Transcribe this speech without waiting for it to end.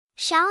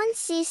Schauen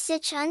Sie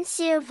sich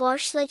unsere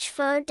Vorschläge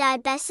für die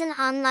besten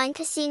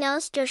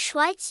Online-Casinos der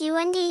Schweiz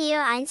und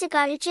ihr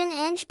einzigartigen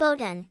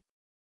Angeboten.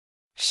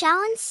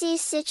 Schauen Sie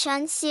sich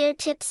unsere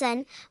Tipps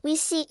an, wie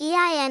Sie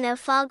ein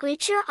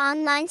erfolgreicher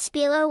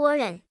Online-Spieler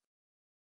werden.